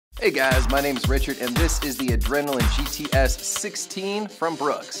Hey guys, my name is Richard and this is the Adrenaline GTS 16 from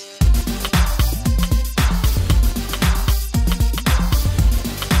Brooks.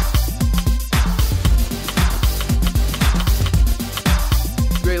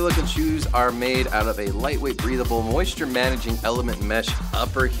 Great looking shoes are made out of a lightweight, breathable, moisture managing element mesh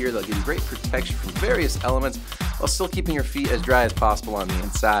upper here. They'll give you great protection from various elements while still keeping your feet as dry as possible on the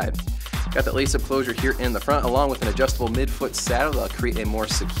inside. Got that lace-up closure here in the front along with an adjustable midfoot saddle that'll create a more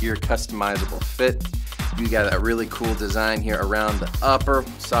secure, customizable fit. You got that really cool design here around the upper,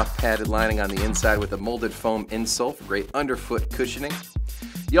 soft padded lining on the inside with a molded foam insole for great underfoot cushioning.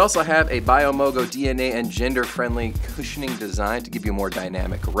 You also have a Biomogo DNA and gender-friendly cushioning design to give you a more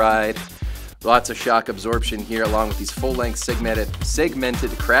dynamic ride. Lots of shock absorption here along with these full-length segmented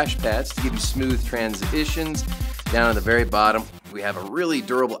crash pads to give you smooth transitions. Down at the very bottom, we have a really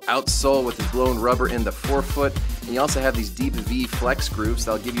durable outsole with this blown rubber in the forefoot. And you also have these deep V flex grooves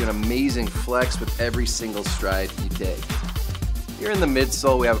that'll give you an amazing flex with every single stride you take. Here in the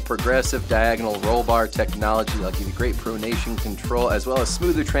midsole, we have a progressive diagonal roll bar technology that'll give you great pronation control as well as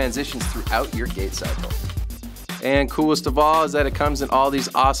smoother transitions throughout your gait cycle. And coolest of all is that it comes in all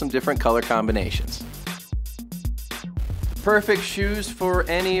these awesome different color combinations. Perfect shoes for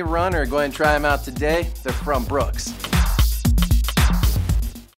any runner. Go ahead and try them out today. They're from Brooks.